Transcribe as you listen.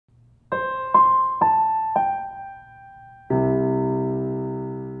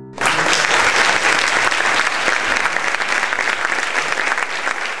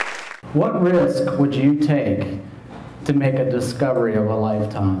What risk would you take to make a discovery of a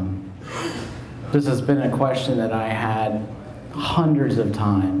lifetime? This has been a question that I had hundreds of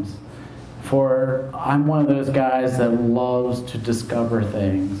times. I'm one of those guys that loves to discover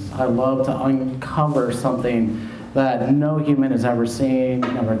things. I love to uncover something that no human has ever seen,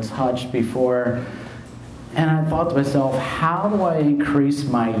 never touched before. And I thought to myself, how do I increase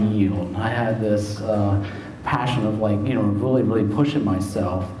my yield? I had this passion of really, really pushing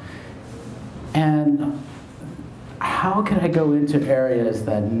myself. And how can I go into areas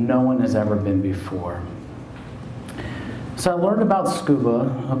that no one has ever been before? So I learned about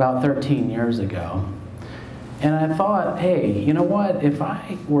scuba about 13 years ago. And I thought, hey, you know what? If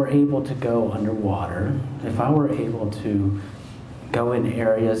I were able to go underwater, if I were able to go in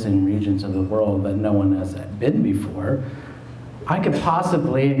areas and regions of the world that no one has been before, I could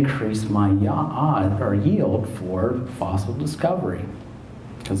possibly increase my yield for fossil discovery,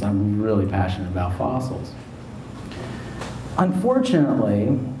 because I'm really passionate about fossils.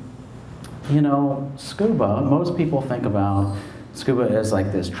 Unfortunately, scuba, most people think about scuba as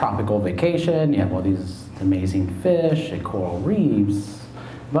like this tropical vacation. You have all these amazing fish and coral reefs,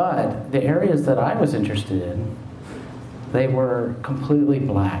 but the areas that I was interested in, they were completely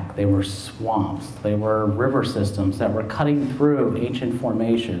black. They were swamps. They were river systems that were cutting through ancient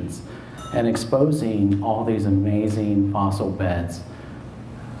formations and exposing all these amazing fossil beds.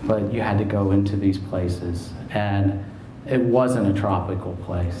 But you had to go into these places, and it wasn't a tropical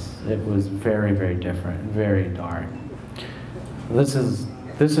place. It was very, very different, very dark. This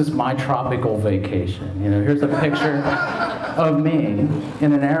is my tropical vacation. Here's a picture of me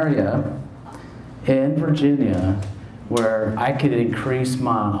in an area in Virginia where I could increase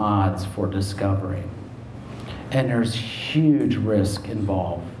my odds for discovery. And there's huge risk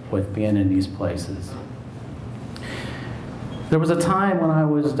involved with being in these places. There was a time when I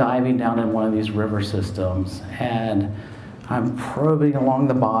was diving down in one of these river systems, and I'm probing along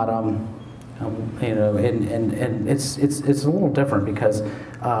the bottom, and it's a little different because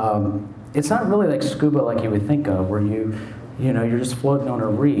it's not really like scuba like you would think of, where you're just floating on a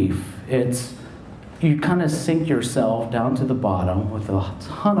reef. You kind of sink yourself down to the bottom with a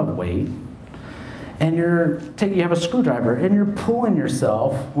ton of weight, and you have a screwdriver, and you're pulling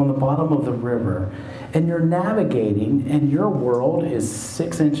yourself on the bottom of the river, and you're navigating, and your world is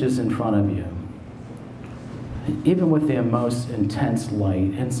 6 inches in front of you. Even with the most intense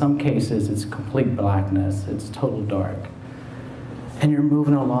light, in some cases it's complete blackness, it's total dark. And you're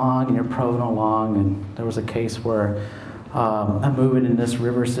moving along, and you're probing along, and there was a case where I'm moving in this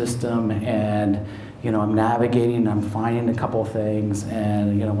river system, and I'm navigating, I'm finding a couple things,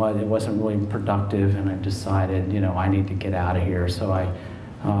 and you know what, it wasn't really productive, and I decided, I need to get out of here. So I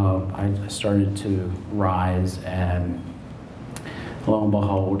started to rise, and lo and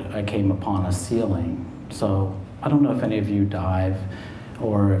behold, I came upon a ceiling. So I don't know if any of you dive,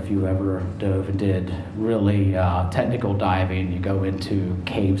 or if you ever dove and did really technical diving. You go into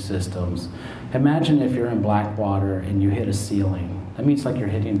cave systems. Imagine if you're in black water and you hit a ceiling. That means like you're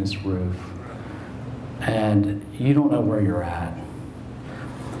hitting this roof, and you don't know where you're at.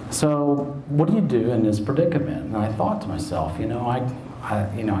 So what do you do in this predicament? And I thought to myself,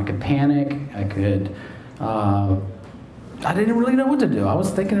 I could panic. I didn't really know what to do. I was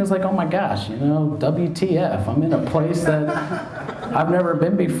thinking, it was like, oh my gosh, WTF, I'm in a place that I've never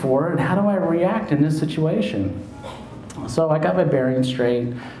been before, and how do I react in this situation? So I got my bearings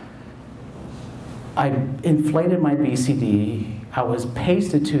straight. I inflated my BCD. I was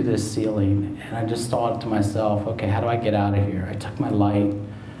pasted to this ceiling, and I just thought to myself, okay, how do I get out of here? I took my light,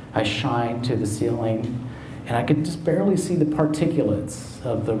 I shined to the ceiling, and I could just barely see the particulates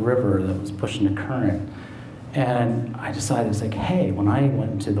of the river that was pushing the current. And I decided, it's like, hey, when I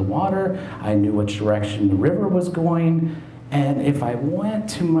went into the water, I knew which direction the river was going, and if I went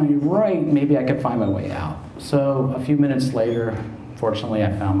to my right, maybe I could find my way out. So a few minutes later, fortunately,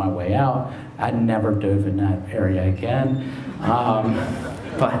 I found my way out. I never dove in that area again.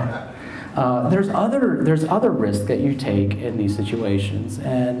 But there's other risks that you take in these situations,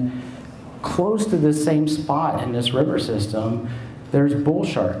 and close to this same spot in this river system, there's bull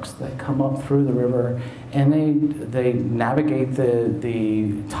sharks that come up through the river, and they navigate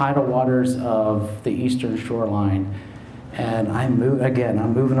the tidal waters of the eastern shoreline. And I'm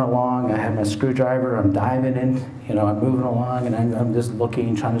moving along. I have my screwdriver. I'm diving in. I'm moving along, and I'm just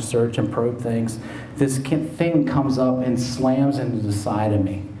looking, trying to search and probe things. This thing comes up and slams into the side of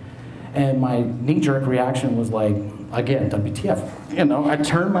me, and my knee-jerk reaction was like, again, WTF. I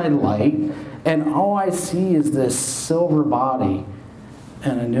turn my light, and all I see is this silver body.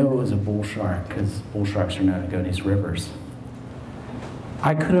 And I knew it was a bull shark, because bull sharks are known to go in these rivers.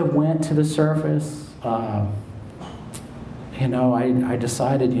 I could have went to the surface. You know, I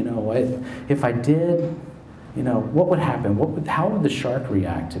decided, you know what, if I did, you know, what would happen? How would the shark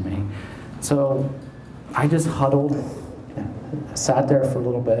react to me? So I just huddled, sat there for a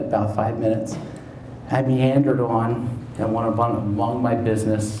little bit, about 5 minutes. I meandered on and went among my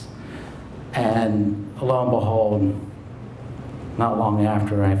business, and lo and behold, not long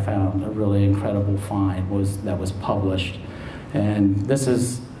after, I found a really incredible find that was published. And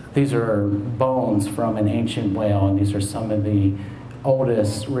these are bones from an ancient whale, and these are some of the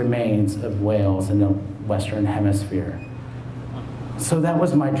oldest remains of whales in the Western Hemisphere. So that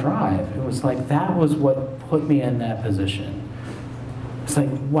was my drive. It was like, that was what put me in that position. It's like,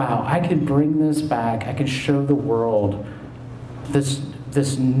 wow, I could bring this back. I could show the world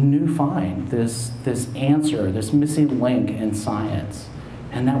this new find, this answer, this missing link in science.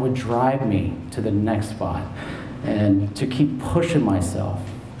 And that would drive me to the next spot and to keep pushing myself.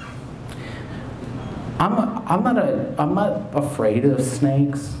 I'm not afraid of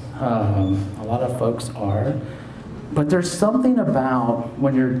snakes. A lot of folks are. But there's something about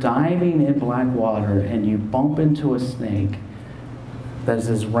when you're diving in black water and you bump into a snake that is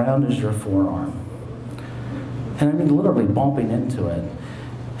as round as your forearm. And I mean literally bumping into it.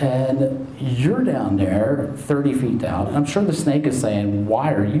 And you're down there 30 feet down. And I'm sure the snake is saying,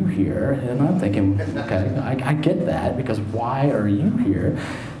 why are you here? And I'm thinking, okay, I get that, because why are you here?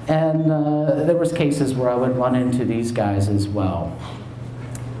 And there was cases where I would run into these guys as well.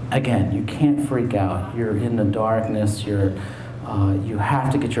 Again, you can't freak out. You're in the darkness. You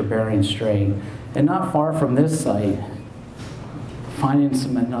have to get your bearings straight. And not far from this site, finding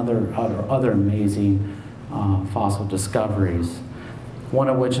some other amazing fossil discoveries. One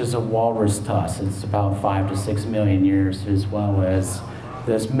of which is a walrus tusk. It's about 5 to 6 million years, as well as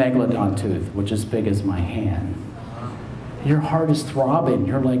this Megalodon tooth, which is big as my hand. Your heart is throbbing.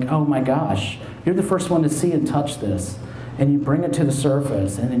 You're like, oh my gosh, you're the first one to see and touch this. And you bring it to the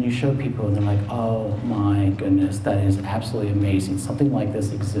surface, and then you show people, and they're like, oh my goodness, that is absolutely amazing. Something like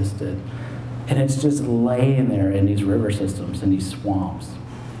this existed. And it's just laying there in these river systems, in these swamps.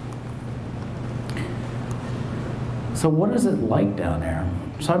 So what is it like down there?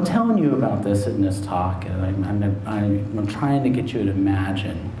 So I'm telling you about this in this talk, and I'm trying to get you to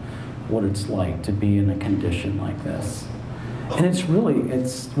imagine what it's like to be in a condition like this. And it's really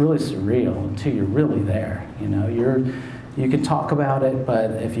surreal until you're really there. You know, you can talk about it,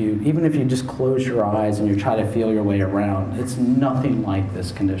 but even if you just close your eyes and you try to feel your way around, it's nothing like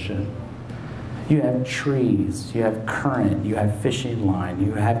this condition. You have trees, you have current, you have fishing line,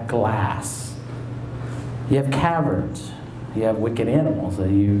 you have glass, you have caverns, you have wicked animals that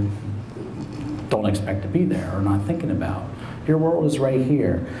you don't expect to be there or not thinking about. Your world is right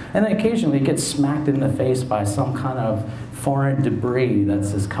here. And then occasionally you get smacked in the face by some kind of foreign debris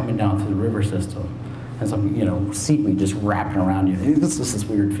that's just coming down through the river system. And some, seaweed just wrapping around you. It's just this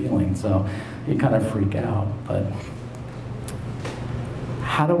weird feeling, so you kind of freak out. But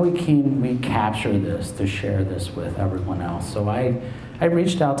how do we capture this to share this with everyone else? So I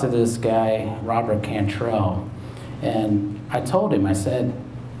reached out to this guy, Robert Cantrell, and I told him, I said,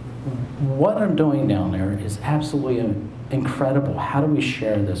 what I'm doing down there is absolutely incredible. How do we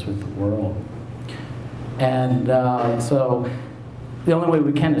share this with the world? And so the only way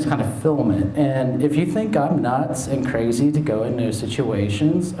we can is kind of film it. And if you think I'm nuts and crazy to go into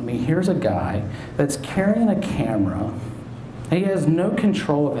situations, I mean, here's a guy that's carrying a camera, and he has no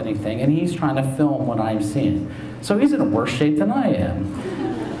control of anything, and he's trying to film what I'm seeing. So he's in worse shape than I am.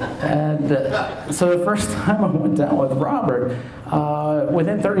 And so the first time I went down with Robert,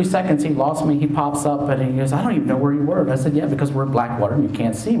 within 30 seconds he lost me. He pops up and he goes, I don't even know where you were. And I said, yeah, because we're in black water and you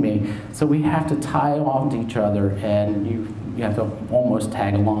can't see me. So we have to tie off to each other, and you have to almost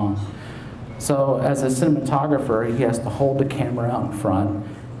tag along. So as a cinematographer, he has to hold the camera out in front.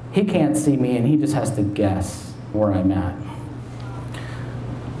 He can't see me, and he just has to guess where I'm at.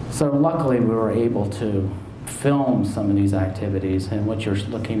 So luckily we were able to film some of these activities, and what you're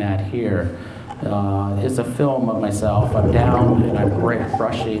looking at here is a film of myself. I'm down and I'm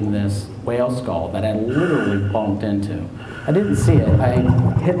brushing this whale skull that I literally bumped into. I didn't see it. I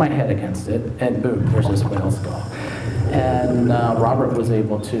hit my head against it, and boom, there's this whale skull. And Robert was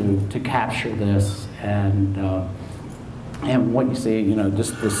able to capture this, and what you see,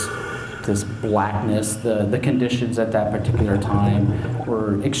 just this blackness. The conditions at that particular time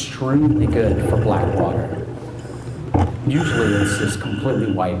were extremely good for black water. Usually it's just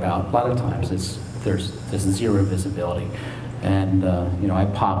completely wiped out. A lot of times there's zero visibility. And I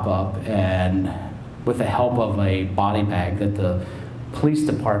pop up, and with the help of a body bag that the police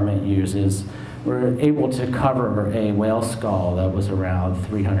department uses, were able to cover a whale skull that was around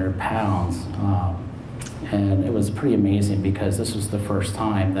 300 pounds. And it was pretty amazing because this was the first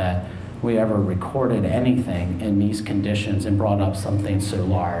time that we ever recorded anything in these conditions and brought up something so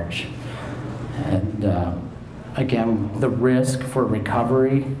large. And again, the risk for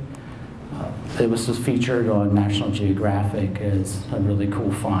recovery, it was just featured on National Geographic as a really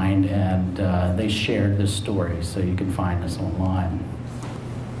cool find, and they shared this story, so you can find this online.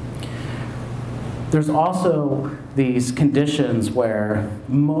 There's also these conditions where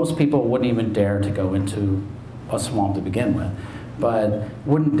most people wouldn't even dare to go into a swamp to begin with, but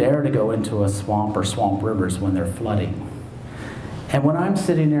wouldn't dare to go into a swamp or swamp rivers when they're flooding. And when I'm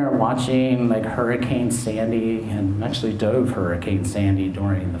sitting there watching like Hurricane Sandy, and actually dove Hurricane Sandy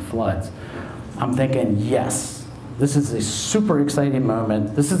during the floods, I'm thinking, yes, this is a super exciting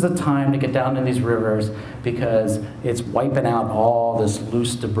moment. This is the time to get down in these rivers because it's wiping out all this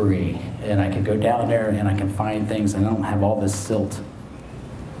loose debris. And I can go down there and I can find things and I don't have all this silt.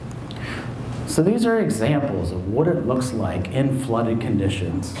 So these are examples of what it looks like in flooded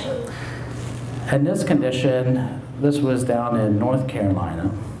conditions. And this condition, this was down in North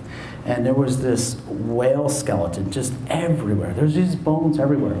Carolina. And there was this whale skeleton just everywhere. There's these bones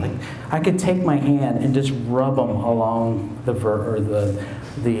everywhere. Like I could take my hand and just rub them along the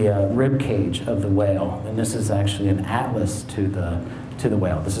rib cage of the whale. And this is actually an atlas to the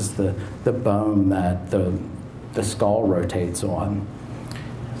whale. This is the bone that the skull rotates on.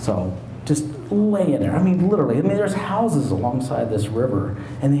 So just laying there. I mean, literally. I mean, there's houses alongside this river,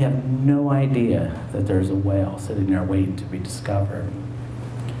 and they have no idea that there's a whale sitting there waiting to be discovered.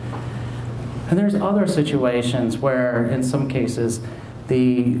 And there's other situations where, in some cases,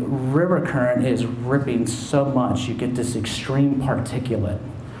 the river current is ripping so much, you get this extreme particulate.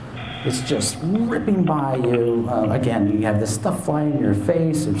 It's just ripping by you. Again, you have this stuff flying in your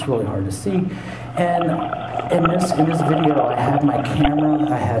face. It's really hard to see. And in this video, I have my camera,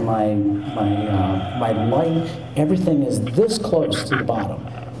 I have my light. Everything is this close to the bottom.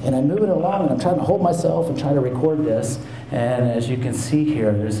 And I'm moving along, and I'm trying to hold myself and try to record this. And as you can see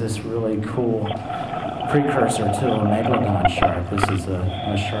here, there's this really cool precursor to a Megalodon shark. This is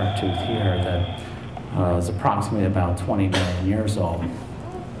a shark tooth here that is approximately about 20 million years old,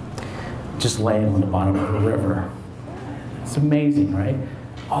 just laying on the bottom of the river. It's amazing, right?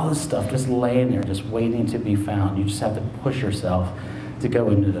 All this stuff just laying there, just waiting to be found. You just have to push yourself to go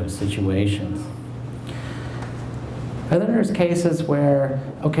into those situations. And then there's cases where,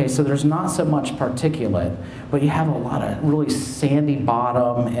 okay, so there's not so much particulate, but you have a lot of really sandy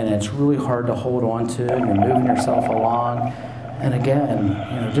bottom, and it's really hard to hold on to, and you're moving yourself along. And again,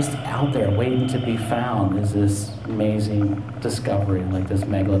 you know, just out there waiting to be found is this amazing discovery, like this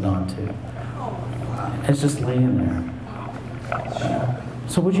Megalodon tooth. It's just laying there.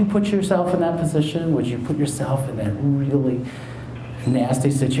 So would you put yourself in that position? Would you put yourself in that really nasty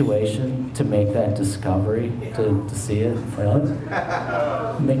situation to make that discovery, to see it in front of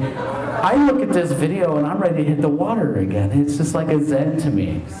us? I look at this video and I'm ready to hit the water again. It's just like a zen to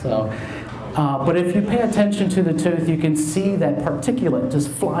me. So, but if you pay attention to the tooth, you can see that particulate just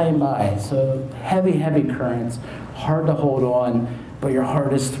flying by. So heavy, heavy currents, hard to hold on, but your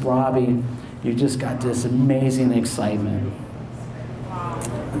heart is throbbing. You just got this amazing excitement.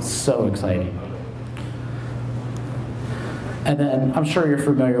 It's so exciting. And then I'm sure you're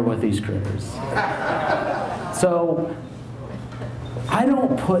familiar with these critters. So I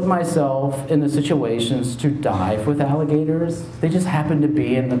don't put myself in the situations to dive with alligators. They just happen to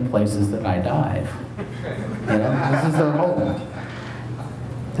be in the places that I dive. You know, this is their home.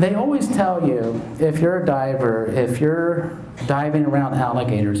 They always tell you, if you're a diver, if you're diving around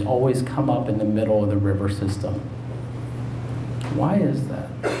alligators, always come up in the middle of the river system. Why is that?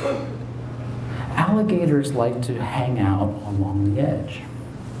 Alligators like to hang out along the edge,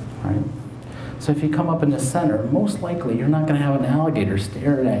 right? So if you come up in the center, most likely you're not going to have an alligator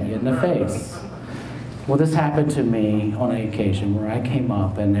staring at you in the face. Well, this happened to me on an occasion where I came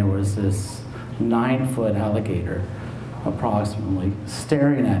up and there was this 9-foot alligator, approximately,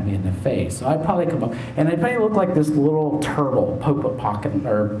 staring at me in the face. So I'd probably come up, and I'd probably look like this little turtle poking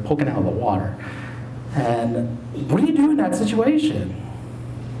out of the water. And what do you do in that situation?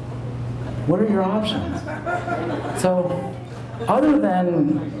 What are your options? So, other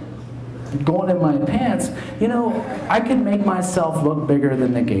than going in my pants, you know, I could make myself look bigger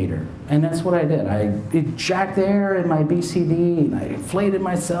than the gator. And that's what I did. I jacked air in my BCD, and I inflated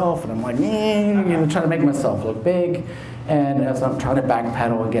myself, and I'm like, you know, trying to make myself look big. And as I'm trying to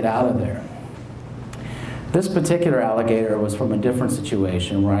backpedal and get out of there. This particular alligator was from a different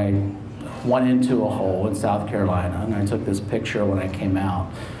situation where I went into a hole in South Carolina, and I took this picture when I came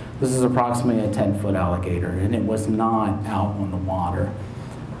out. This is approximately a 10-foot alligator, and it was not out on the water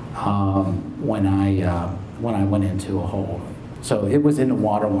when I went into a hole. So it was in the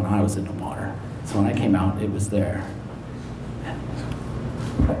water when I was in the water. So when I came out, it was there.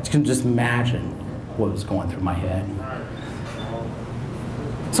 You can just imagine what was going through my head.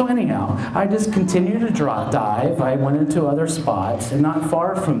 So anyhow, I just continued to dive. I went into other spots, and not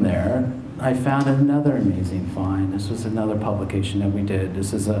far from there, I found another amazing find. This was another publication that we did.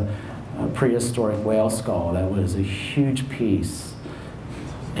 This is a prehistoric whale skull that was a huge piece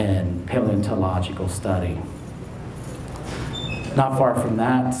in paleontological study. Not far from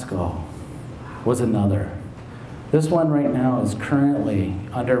that skull was another. This one right now is currently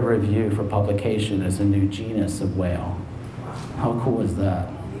under review for publication as a new genus of whale. How cool is that?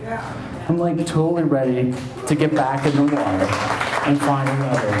 Yeah. I'm like totally ready to get back in the water and find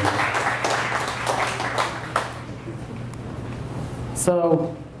another.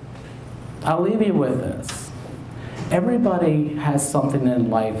 So I'll leave you with this. Everybody has something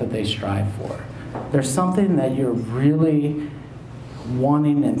in life that they strive for. There's something that you're really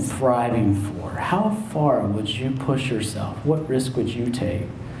wanting and thriving for. How far would you push yourself? What risk would you take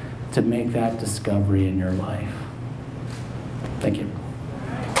to make that discovery in your life? Thank you.